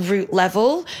help that root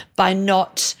level by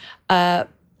not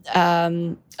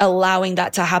allowing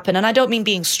that to happen. And I don't mean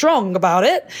being strong about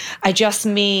it. I just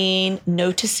mean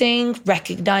noticing,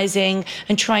 recognizing,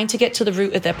 and trying to get to the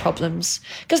root of their problems.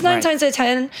 Because 9 times out of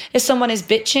 10, if someone is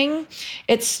bitching,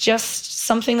 it's just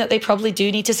something that they probably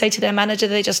do need to say to their manager.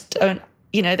 They just don't,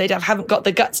 haven't got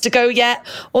the guts to go yet.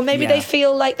 Or maybe they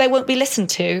feel like they won't be listened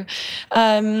to.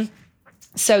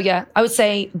 So I would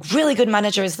say really good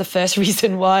manager is the first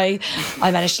reason why I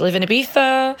managed to live in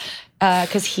Ibiza,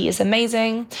 because he is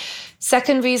amazing.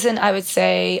 Second reason, I would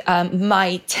say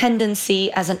my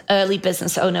tendency as an early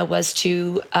business owner was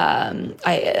to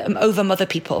over-mother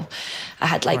people. I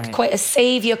had quite a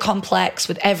savior complex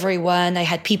with everyone. I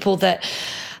had people with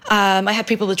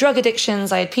drug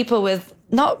addictions. I had people with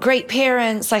not great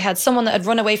parents. I had someone that had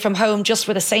run away from home just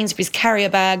with a Sainsbury's carrier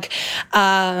bag.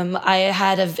 I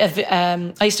had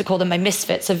I used to call them my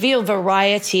misfits, a real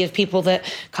variety of people that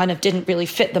kind of didn't really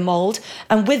fit the mold.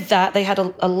 And with that, they had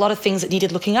a lot of things that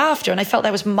needed looking after. And I felt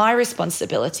that was my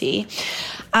responsibility.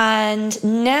 And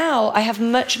now I have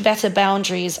much better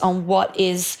boundaries on what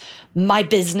is my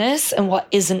business and what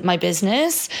isn't my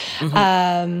business.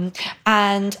 And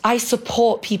I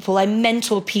support people, I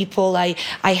mentor people, I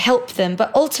help them,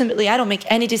 but ultimately I don't make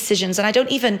any decisions and I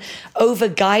don't even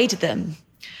over-guide them.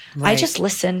 Right. I just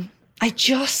listen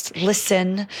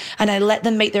and I let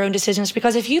them make their own decisions,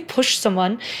 because if you push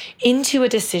someone into a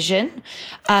decision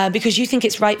because you think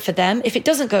it's right for them, if it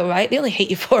doesn't go right, they only hate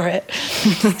you for it.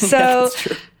 So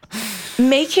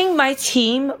making my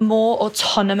team more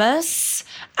autonomous,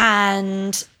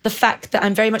 and the fact that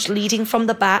I'm very much leading from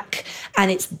the back and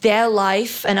it's their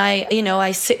life, and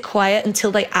I sit quiet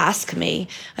until they ask me.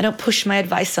 I don't push my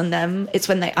advice on them. It's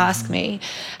when they ask me,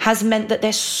 has meant that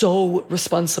they're so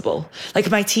responsible. Like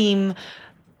my team,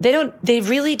 they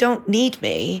really don't need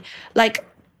me. Like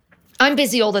I'm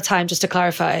busy all the time, just to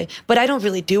clarify, but I don't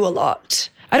really do a lot.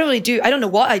 I don't know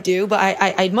what I do, but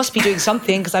I must be doing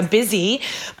something because I'm busy,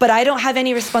 but I don't have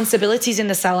any responsibilities in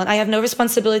the salon. I have no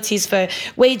responsibilities for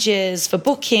wages, for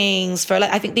bookings,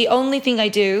 I think the only thing I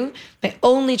do, my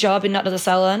only job in Not Another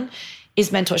Salon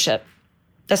is mentorship.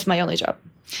 That's my only job.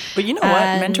 But you know what?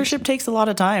 Mentorship takes a lot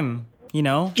of time.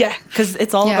 Yeah. Because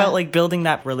it's all about like building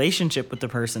that relationship with the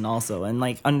person also, and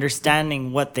like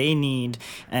understanding what they need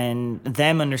and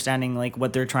them understanding like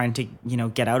what they're trying to,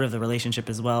 get out of the relationship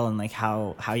as well, and like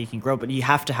how you can grow. But you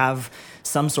have to have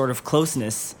some sort of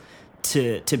closeness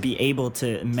to be able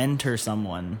to mentor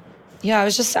someone. Yeah, I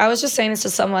was just saying this to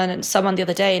someone the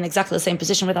other day in exactly the same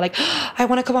position, where they're like, oh, I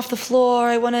want to come off the floor.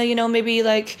 I want to, maybe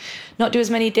like not do as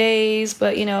many days,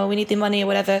 but, we need the money or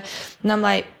whatever. And I'm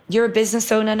like, you're a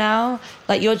business owner now.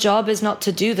 Like your job is not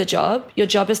to do the job. Your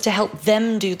job is to help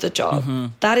them do the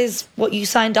job. That is what you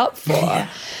signed up for. Yeah.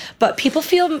 But people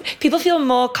feel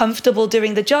more comfortable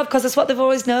doing the job because that's what they've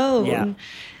always known. Yeah.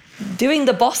 Doing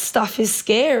the boss stuff is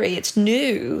scary. It's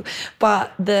new.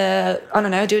 But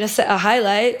doing a set of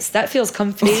highlights, that feels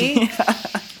comfy.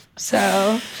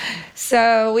 So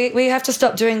we have to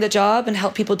stop doing the job and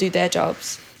help people do their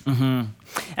jobs.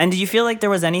 And do you feel like there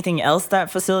was anything else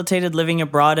that facilitated living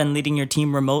abroad and leading your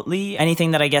team remotely?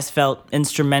 Anything that I guess felt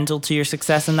instrumental to your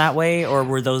success in that way? Or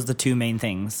were those the two main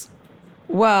things?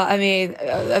 Well, I mean,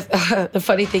 the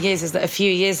funny thing is that a few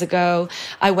years ago,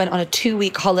 I went on a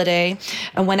 2-week holiday.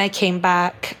 And when I came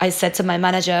back, I said to my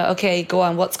manager, okay, go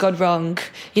on, what's gone wrong?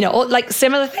 Like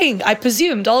similar thing. I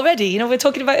presumed already, we were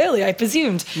talking about earlier. I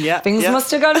presumed things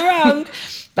must have gone wrong.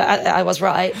 But I was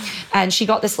right. And she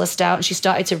got this list out and she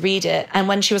started to read it. And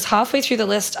when she was halfway through the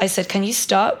list, I said, can you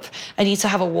stop? I need to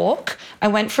have a walk. I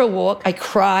went for a walk. I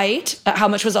cried at how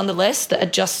much was on the list that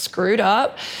had just screwed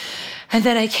up. And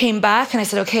then I came back and I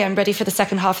said, okay, I'm ready for the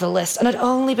second half of the list. And I'd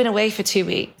only been away for 2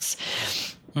 weeks.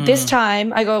 This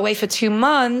time I go away for 2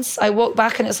 months. I walk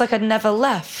back and it's like I'd never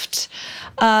left.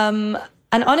 And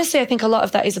honestly, I think a lot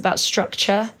of that is about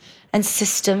structure and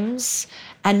systems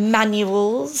and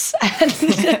manuals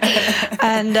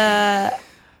and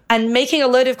making a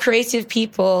load of creative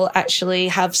people actually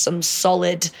have some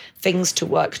solid things to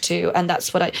work to. And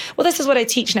that's this is what I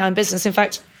teach now in business. In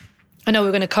fact, I know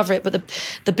we're going to cover it, but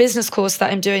the business course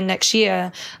that I'm doing next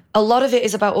year, a lot of it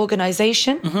is about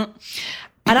organization.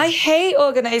 And I hate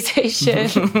organization.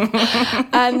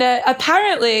 And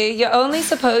apparently you're only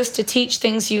supposed to teach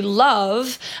things you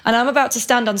love. And I'm about to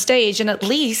stand on stage and at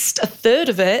least a third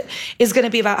of it is going to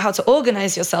be about how to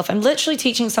organize yourself. I'm literally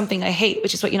teaching something I hate,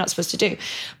 which is what you're not supposed to do.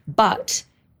 But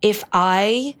if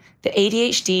the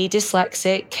ADHD,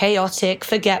 dyslexic, chaotic,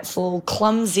 forgetful,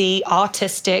 clumsy,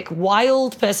 artistic,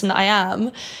 wild person that I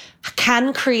am,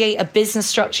 can create a business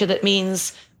structure that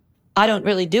means I don't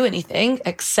really do anything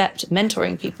except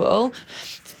mentoring people,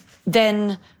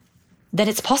 then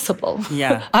it's possible.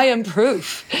 Yeah. I am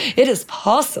proof. It is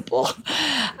possible.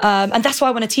 And that's why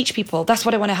I want to teach people. That's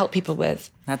what I want to help people with.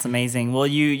 That's amazing. Well,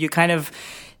 you kind of...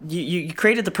 You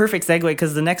created the perfect segue,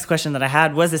 because the next question that I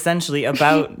had was essentially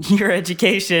about your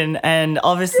education. And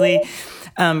obviously,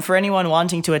 for anyone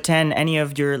wanting to attend any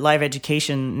of your live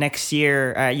education next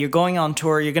year, you're going on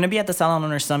tour. You're going to be at the Salon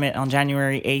Owner Summit on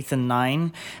January 8th and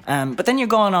 9th. But then you're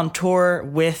going on tour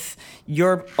with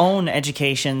your own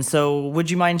education. So would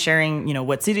you mind sharing,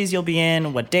 what cities you'll be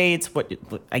in, what dates,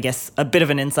 I guess a bit of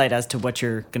an insight as to what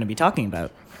you're going to be talking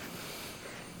about?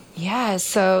 Yeah,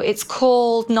 so it's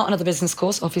called Not Another Business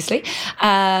Course, obviously,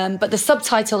 but the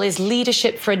subtitle is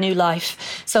Leadership for a New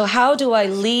Life. So how do I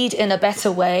lead in a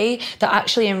better way that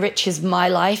actually enriches my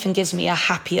life and gives me a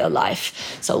happier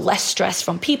life? So less stress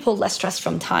from people, less stress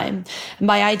from time.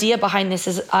 My idea behind this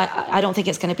is I don't think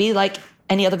it's going to be like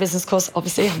any other business course,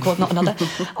 obviously, I'm called Not Another.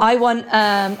 I want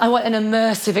an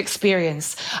immersive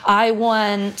experience. I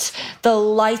want the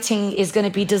lighting is going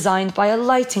to be designed by a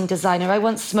lighting designer. I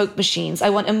want smoke machines. I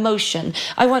want emotion.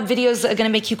 I want videos that are going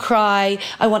to make you cry.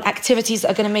 I want activities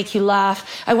that are going to make you laugh.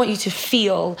 I want you to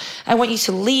feel. I want you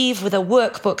to leave with a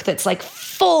workbook that's like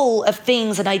full of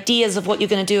things and ideas of what you're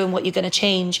going to do and what you're going to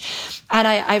change. And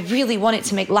I really want it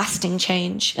to make lasting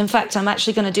change. In fact, I'm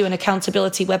actually going to do an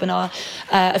accountability webinar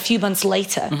a few months later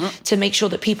to make sure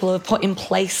that people have put in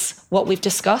place what we've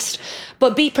discussed.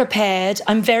 But be prepared.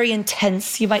 I'm very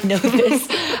intense. You might know this.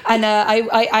 And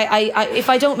if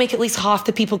I don't make at least half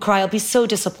the people cry, I'll be so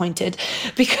disappointed,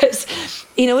 because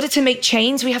in order to make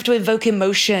change, we have to evoke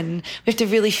emotion. We have to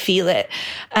really feel it.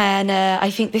 And I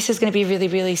think this is going to be really,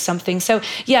 really something. So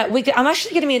yeah, I'm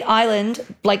actually going to be in Ireland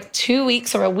like 2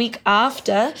 weeks or a week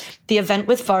after the event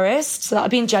with Forrest. So that'll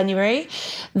be in January.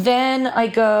 Then I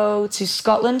go to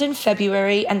Scotland in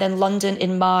February and then London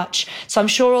in March. So I'm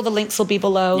sure all the links will be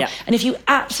below. Yeah. And if you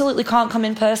absolutely can't come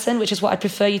in person, which is what I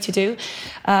prefer you to do,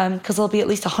 because there'll be at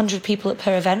least 100 people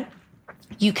per event,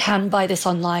 you can buy this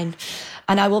online.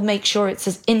 And I will make sure it's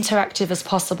as interactive as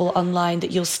possible online,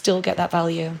 that you'll still get that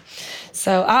value.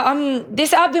 So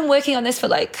I've been working on this for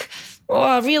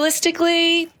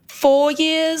realistically 4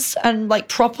 years, and like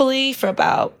properly for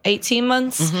about 18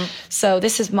 months. So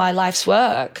this is my life's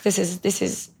work. This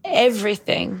is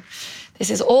everything. This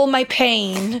is all my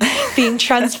pain being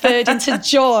transferred into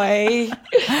joy.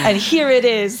 And here it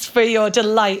is for your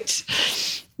delight.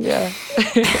 Yeah.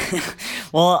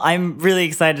 Well, I'm really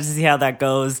excited to see how that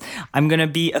goes. I'm going to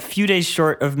be a few days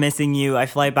short of missing you. I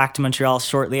fly back to Montreal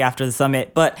shortly after the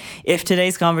summit. But if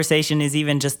today's conversation is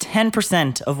even just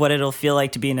 10% of what it'll feel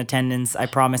like to be in attendance, I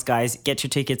promise, guys, get your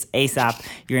tickets ASAP.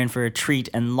 You're in for a treat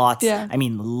and lots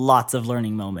of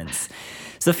learning moments.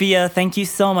 Sophia, thank you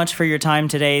so much for your time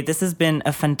today. This has been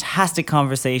a fantastic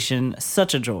conversation.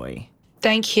 Such a joy.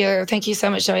 Thank you. Thank you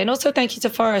so much, Joey. And also thank you to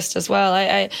Forrest as well.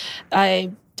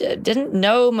 I didn't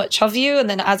know much of you. And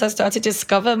then as I started to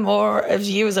discover more of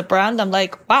you as a brand, I'm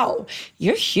like, wow,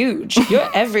 you're huge. You're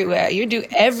everywhere. You do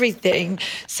everything.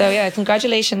 So yeah,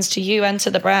 congratulations to you and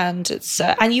to the brand. It's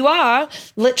and you are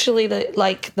literally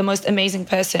the most amazing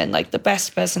person, like the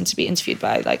best person to be interviewed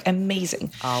by, like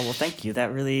amazing. Oh, well, thank you.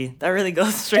 That really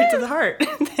goes straight to the heart.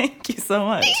 Thank you so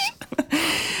much.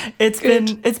 It's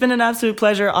been an absolute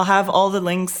pleasure. I'll have all the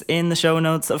links in the show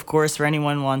notes, of course, for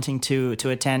anyone wanting to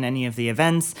attend any of the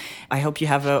events. I hope you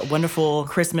have a wonderful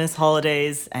Christmas,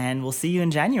 holidays, and we'll see you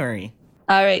in January.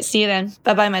 All right, see you then.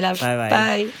 Bye-bye, my love. Bye-bye.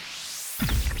 Bye.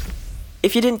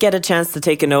 If you didn't get a chance to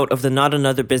take a note of the Not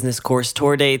Another Business Course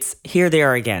tour dates, here they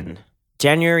are again.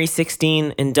 January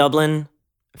 16 in Dublin,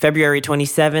 February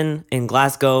 27 in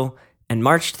Glasgow, and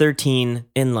March 13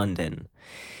 in London.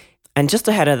 And just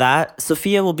ahead of that,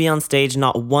 Sophia will be on stage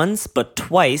not once, but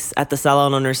twice at the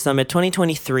Salon Owners Summit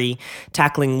 2023,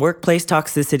 tackling workplace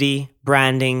toxicity,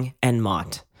 branding, and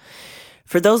MOT.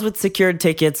 For those with secured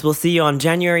tickets, we'll see you on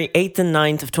January 8th and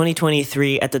 9th of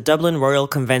 2023 at the Dublin Royal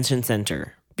Convention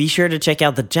Centre. Be sure to check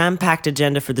out the jam-packed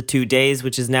agenda for the 2 days,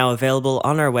 which is now available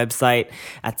on our website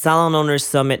at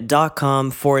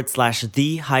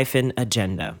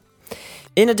salonownersummit.com/the-agenda.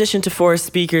 In addition to Forrest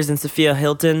speakers and Sophia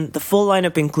Hilton, the full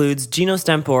lineup includes Gino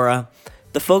Stampora,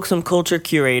 the Folksome Culture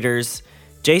Curators,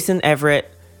 Jason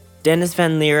Everett, Dennis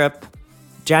Van Leerup,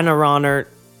 Jana Ronert,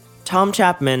 Tom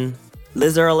Chapman,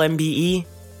 Liz Earl MBE,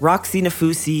 Roxy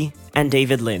Nafusi, and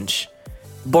David Lynch.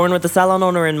 Born with the salon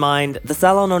owner in mind, the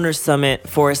Salon Owners Summit,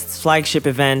 Forrest's flagship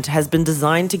event, has been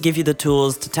designed to give you the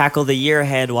tools to tackle the year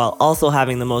ahead while also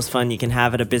having the most fun you can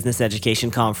have at a business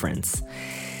education conference.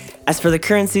 As for the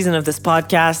current season of this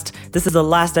podcast, this is the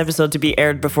last episode to be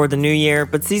aired before the new year,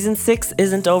 but season 6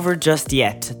 isn't over just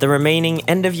yet. The remaining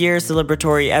end-of-year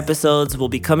celebratory episodes will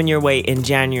be coming your way in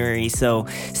January, so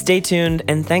stay tuned,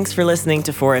 and thanks for listening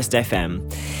to Forest FM.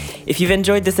 If you've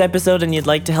enjoyed this episode and you'd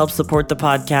like to help support the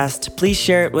podcast, please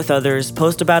share it with others,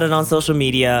 post about it on social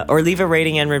media, or leave a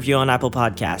rating and review on Apple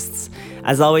Podcasts.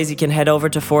 As always, you can head over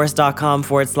to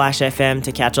forest.com/FM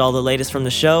to catch all the latest from the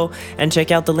show and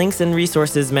check out the links and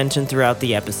resources mentioned throughout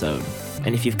the episode.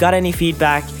 And if you've got any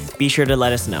feedback, be sure to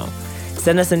let us know.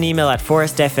 Send us an email at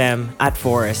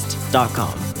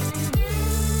forestfm@forest.com.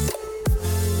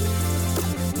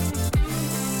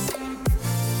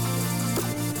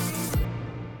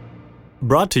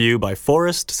 Brought to you by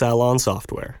Forest Salon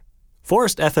Software.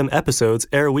 Forest FM episodes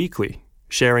air weekly,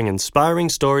 sharing inspiring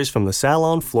stories from the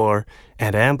salon floor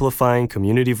and amplifying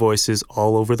community voices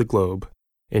all over the globe.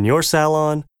 In your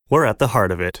salon, we're at the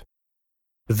heart of it.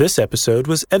 This episode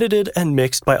was edited and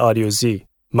mixed by Audio Z,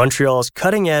 Montreal's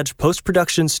cutting-edge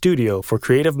post-production studio for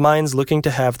creative minds looking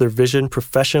to have their vision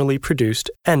professionally produced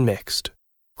and mixed.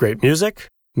 Great music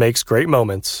makes great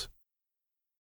moments.